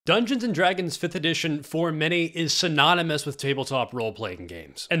Dungeons & Dragons 5th edition for many is synonymous with tabletop role-playing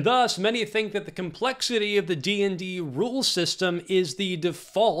games. And thus, many think that the complexity of the D&D rule system is the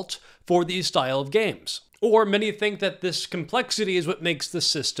default for these style of games. Or many think that this complexity is what makes the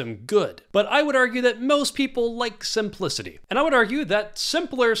system good. But I would argue that most people like simplicity. And I would argue that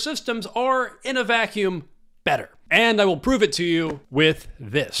simpler systems are, in a vacuum, better. And I will prove it to you with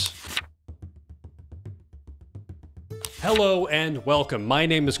this. Hello and welcome. My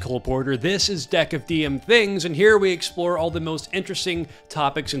name is Cole Porter. This is Deck of DM Things, and here we explore all the most interesting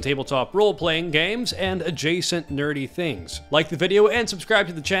topics in tabletop role-playing games and adjacent nerdy things. Like the video and subscribe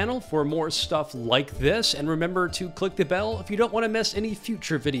to the channel for more stuff like this, and remember to click the bell if you don't want to miss any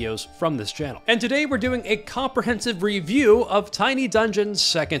future videos from this channel. And today we're doing a comprehensive review of Tiny Dungeon's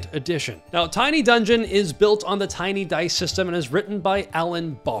 2nd edition. Now, Tiny Dungeon is built on the Tiny Dice system and is written by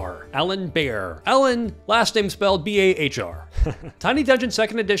Alan Baer. Alan, last name spelled B-A-H. Tiny Dungeon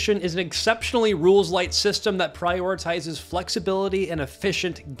 2nd Edition is an exceptionally rules-light system that prioritizes flexibility and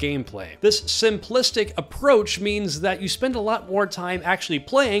efficient gameplay. This simplistic approach means that you spend a lot more time actually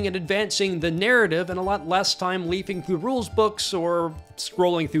playing and advancing the narrative and a lot less time leafing through rules books or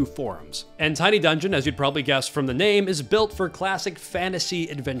scrolling through forums. And Tiny Dungeon, as you'd probably guess from the name, is built for classic fantasy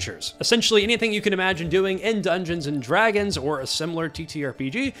adventures. Essentially anything you can imagine doing in Dungeons & Dragons or a similar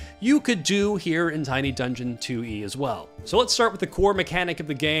TTRPG, you could do here in Tiny Dungeon 2e as well. So let's start with the core mechanic of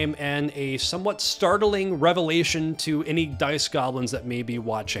the game and a somewhat startling revelation to any dice goblins that may be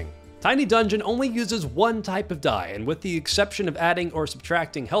watching. Tiny Dungeon only uses one type of die, and with the exception of adding or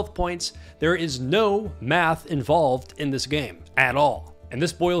subtracting health points, there is no math involved in this game at all. And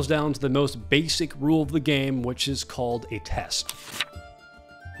this boils down to the most basic rule of the game, which is called a test.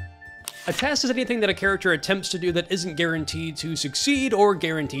 A test is anything that a character attempts to do that isn't guaranteed to succeed or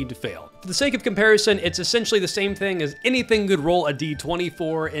guaranteed to fail. For the sake of comparison, it's essentially the same thing as anything could roll a d20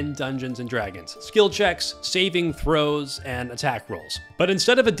 for in Dungeons & Dragons. Skill checks, saving throws, and attack rolls. But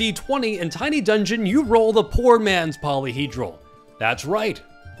instead of a d20, in Tiny Dungeon, you roll the poor man's polyhedral. That's right,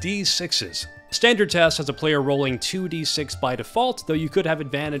 d6s. Standard test has a player rolling 2d6 by default, though you could have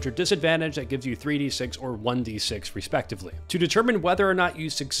advantage or disadvantage that gives you 3d6 or 1d6 respectively. To determine whether or not you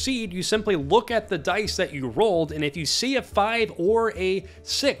succeed, you simply look at the dice that you rolled, and if you see a 5 or a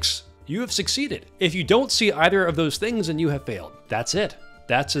 6, you have succeeded. If you don't see either of those things, then you have failed. That's it.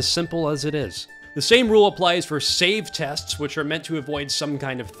 That's as simple as it is. The same rule applies for save tests, which are meant to avoid some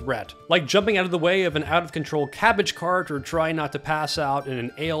kind of threat, like jumping out of the way of an out-of-control cabbage cart or trying not to pass out in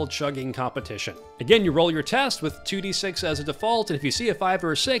an ale-chugging competition. Again, you roll your test with 2d6 as a default, and if you see a 5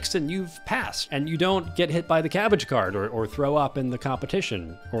 or a 6, then you've passed, and you don't get hit by the cabbage cart or throw up in the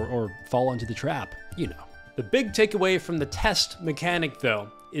competition or fall into the trap, you know. The big takeaway from the test mechanic, though,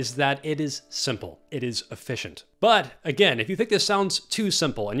 is that it is simple. It is efficient. But again, if you think this sounds too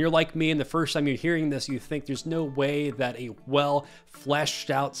simple and you're like me and the first time you're hearing this, you think there's no way that a well fleshed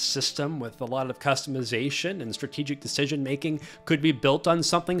out system with a lot of customization and strategic decision making could be built on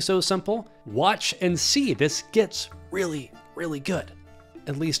something so simple, watch and see. This gets really, really good,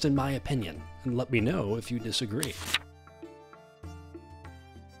 at least in my opinion. And let me know if you disagree.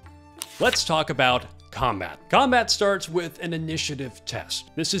 Let's talk about combat. Combat starts with an initiative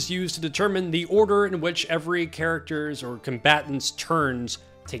test. This is used to determine the order in which every character's or combatant's turns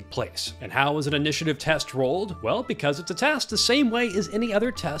take place. And how is an initiative test rolled? Well, because it's a test the same way as any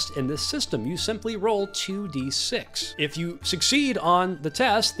other test in this system. You simply roll 2d6. If you succeed on the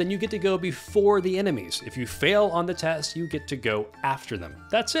test, then you get to go before the enemies. If you fail on the test, you get to go after them.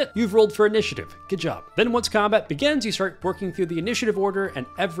 That's it. You've rolled for initiative. Good job. Then once combat begins, you start working through the initiative order, and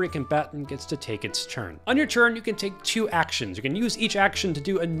every combatant gets to take its turn. On your turn, you can take 2 actions. You can use each action to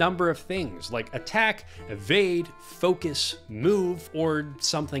do a number of things, like attack, evade, focus, move, or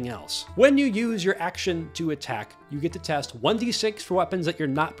something else. When you use your action to attack, you get to test 1d6 for weapons that you're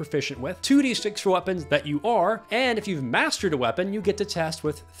not proficient with, 2d6 for weapons that you are, and if you've mastered a weapon, you get to test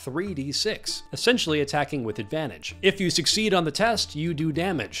with 3d6, essentially attacking with advantage. If you succeed on the test, you do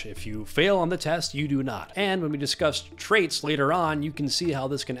damage. If you fail on the test, you do not. And when we discuss traits later on, you can see how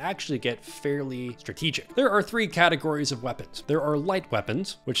this can actually get fairly strategic. There are 3 categories of weapons. There are light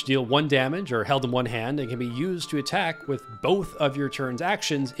weapons, which deal 1 damage or held in one hand and can be used to attack with both of your turn's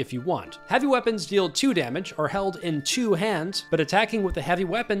actions if you want. Heavy weapons deal 2 damage, are held in 2 hands, but attacking with a heavy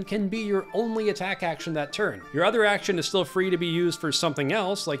weapon can be your only attack action that turn. Your other action is still free to be used for something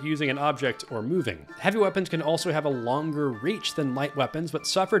else, like using an object or moving. Heavy weapons can also have a longer reach than light weapons, but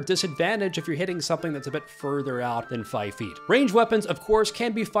suffer disadvantage if you're hitting something that's a bit further out than 5 feet. Range weapons, of course,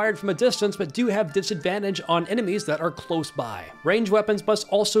 can be fired from a distance, but do have disadvantage on enemies that are close by. Range weapons must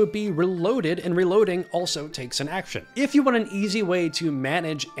also be reloaded, and reloading also takes an action. If you want an easy way to manage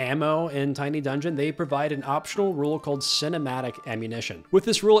manage ammo in Tiny Dungeon, they provide an optional rule called cinematic ammunition. With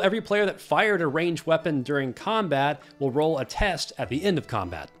this rule, every player that fired a ranged weapon during combat will roll a test at the end of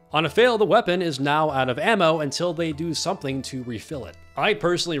combat. On a fail, the weapon is now out of ammo until they do something to refill it. I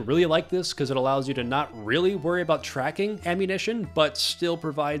personally really like this because it allows you to not really worry about tracking ammunition, but still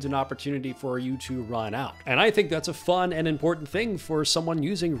provides an opportunity for you to run out. And I think that's a fun and important thing for someone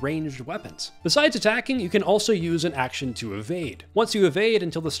using ranged weapons. Besides attacking, you can also use an action to evade. Once you evade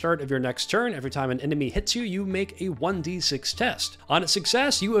until the start of your next turn, every time an enemy hits you, you make a 1d6 test. On its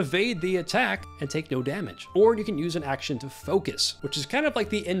success, you evade the attack and take no damage. Or you can use an action to focus, which is kind of like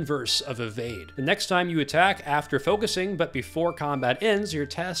the inverse of evade. The next time you attack after focusing, but before combat ends, your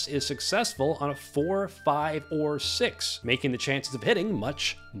test is successful on a 4, 5, or 6, making the chances of hitting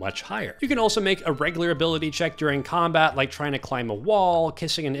much higher. You can also make a regular ability check during combat, like trying to climb a wall,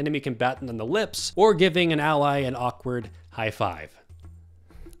 kissing an enemy combatant on the lips, or giving an ally an awkward high five.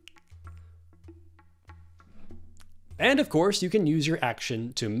 And of course, you can use your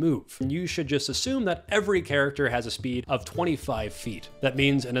action to move. You should just assume that every character has a speed of 25 feet. That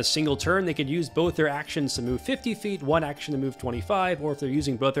means in a single turn, they could use both their actions to move 50 feet, one action to move 25, or if they're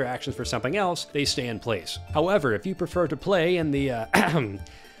using both their actions for something else, they stay in place. However, if you prefer to play in the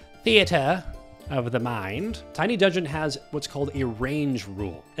theater of the mind, Tiny Dungeon has what's called a range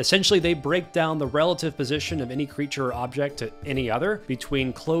rule. Essentially, they break down the relative position of any creature or object to any other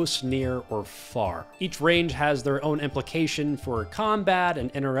between close, near, or far. Each range has their own implication for combat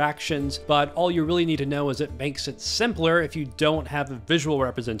and interactions, but all you really need to know is it makes it simpler if you don't have a visual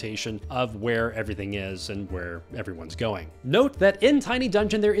representation of where everything is and where everyone's going. Note that in Tiny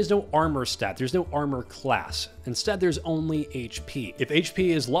Dungeon, there is no armor stat. There's no armor class. Instead, there's only HP. If HP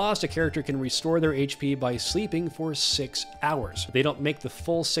is lost, a character can restore their HP by sleeping for 6 hours. If they don't make the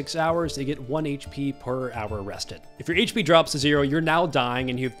full 6 hours, they get 1 HP per hour rested. If your HP drops to 0, you're now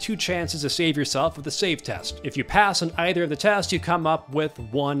dying and you have 2 chances to save yourself with a save test. If you pass on either of the tests, you come up with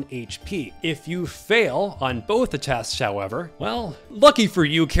 1 HP. If you fail on both the tests, however, well, lucky for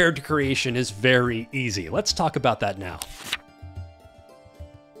you, character creation is very easy. Let's talk about that now.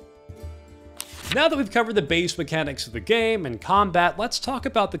 Now that we've covered the base mechanics of the game and combat, let's talk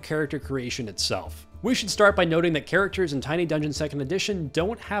about the character creation itself. We should start by noting that characters in Tiny Dungeon 2nd Edition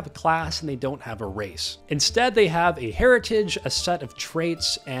don't have a class and they don't have a race. Instead, they have a heritage, a set of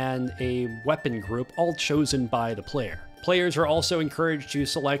traits, and a weapon group, all chosen by the player. Players are also encouraged to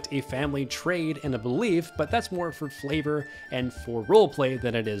select a family trade and a belief, but that's more for flavor and for roleplay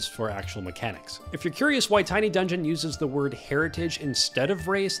than it is for actual mechanics. If you're curious why Tiny Dungeon uses the word heritage instead of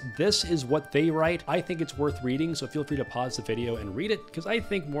race, this is what they write. I think it's worth reading, so feel free to pause the video and read it, because I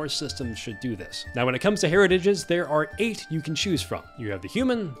think more systems should do this. Now, when it comes to heritages, there are 8 you can choose from. You have the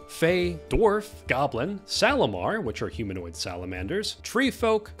human, fae, dwarf, goblin, salamar, which are humanoid salamanders, tree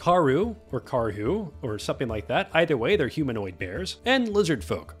folk, karu, or karhu, or something like that. Either way, they're humanoid bears, and lizard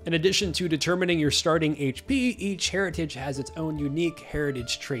folk. In addition to determining your starting HP, each heritage has its own unique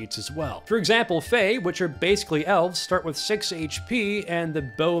heritage traits as well. For example, Fae, which are basically elves, start with 6 HP and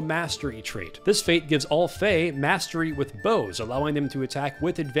the bow mastery trait. This fate gives all Fae mastery with bows, allowing them to attack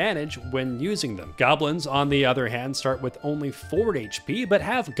with advantage when using them. Goblins, on the other hand, start with only 4 HP, but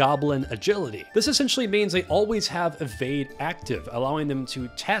have goblin agility. This essentially means they always have evade active, allowing them to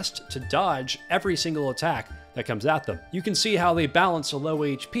test to dodge every single attack that comes at them. You can see how they balance a low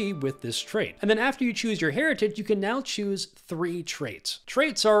HP with this trait. And then after you choose your heritage, you can now choose 3 traits.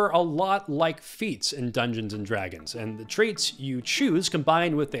 Traits are a lot like feats in Dungeons and Dragons, and the traits you choose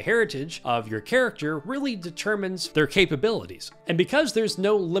combined with the heritage of your character really determines their capabilities. And because there's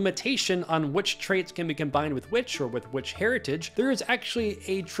no limitation on which traits can be combined with which or with which heritage, there is actually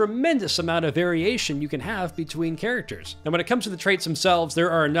a tremendous amount of variation you can have between characters. And when it comes to the traits themselves,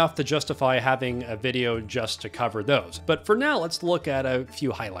 there are enough to justify having a video just to cover those. But for now, let's look at a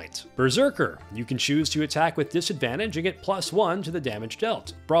few highlights. Berserker, you can choose to attack with disadvantage and get +1 to the damage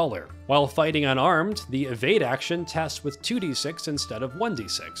dealt. Brawler, while fighting unarmed, the evade action tests with 2d6 instead of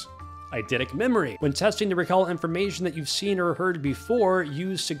 1d6. Eidetic memory. When testing to recall information that you've seen or heard before,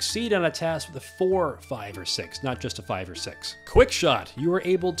 you succeed on a test with a 4, 5, or 6, not just a 5 or 6. Quick shot. You are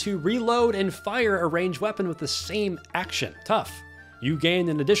able to reload and fire a ranged weapon with the same action. Tough. You gain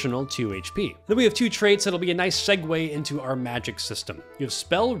an additional 2 HP. Then we have 2 traits that'll be a nice segue into our magic system. You have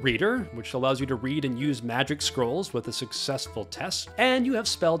Spell Reader, which allows you to read and use magic scrolls with a successful test, and you have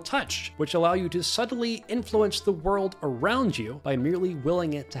Spell Touch, which allow you to subtly influence the world around you by merely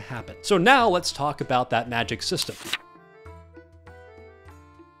willing it to happen. So now let's talk about that magic system.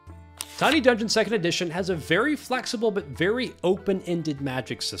 Tiny Dungeon 2nd Edition has a very flexible but very open-ended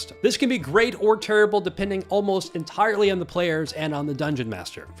magic system. This can be great or terrible depending almost entirely on the players and on the Dungeon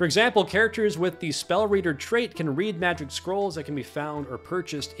Master. For example, characters with the Spell Reader trait can read magic scrolls that can be found or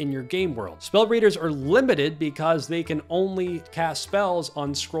purchased in your game world. Spell Readers are limited because they can only cast spells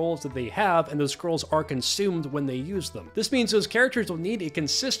on scrolls that they have, and those scrolls are consumed when they use them. This means those characters will need a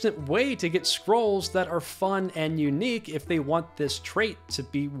consistent way to get scrolls that are fun and unique if they want this trait to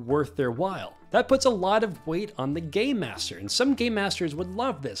be worth their while. That puts a lot of weight on the Game Master, and some Game Masters would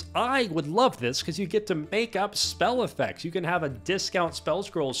love this. I would love this because you get to make up spell effects. You can have a discount spell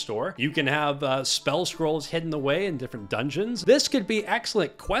scroll store. You can have spell scrolls hidden away in different dungeons. This could be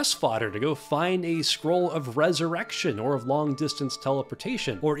excellent quest fodder to go find a scroll of resurrection or of long distance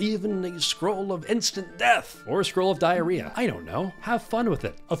teleportation, or even a scroll of instant death or a scroll of diarrhea. I don't know. Have fun with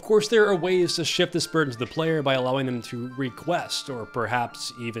it. Of course, there are ways to shift this burden to the player by allowing them to request or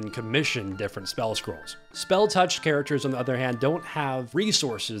perhaps even commission different spell scrolls. Spell-touched characters, on the other hand, don't have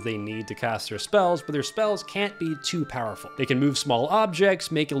resources they need to cast their spells, but their spells can't be too powerful. They can move small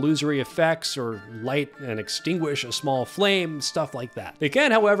objects, make illusory effects, or light and extinguish a small flame, stuff like that. They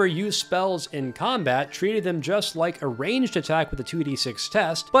can, however, use spells in combat, treating them just like a ranged attack with a 2d6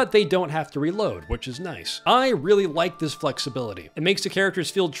 test, but they don't have to reload, which is nice. I really like this flexibility. It makes the characters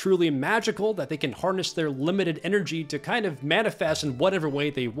feel truly magical, that they can harness their limited energy to kind of manifest in whatever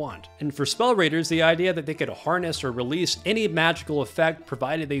way they want. And for Spell Raiders, the idea that they could harness or release any magical effect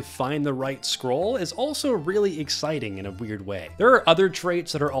provided they find the right scroll is also really exciting in a weird way. There are other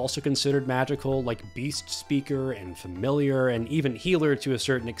traits that are also considered magical, like Beast Speaker and Familiar, and even Healer to a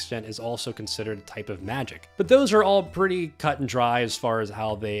certain extent is also considered a type of magic. But those are all pretty cut and dry as far as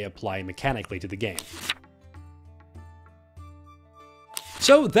how they apply mechanically to the game.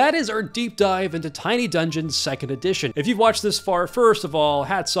 So that is our deep dive into Tiny Dungeon 2nd Edition. If you've watched this far, first of all,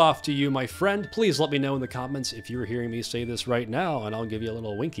 hats off to you, my friend. Please let me know in the comments if you're hearing me say this right now, and I'll give you a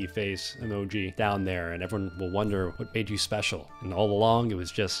little winky face emoji down there, and everyone will wonder what made you special. And all along, it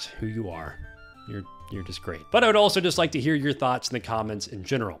was just who you are. You're just great. But I would also just like to hear your thoughts in the comments in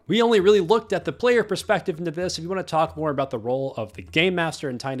general. We only really looked at the player perspective into this. If you want to talk more about the role of the Game Master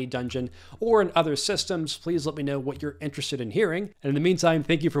in Tiny Dungeon or in other systems, please let me know what you're interested in hearing. And in the meantime,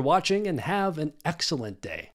 thank you for watching and have an excellent day.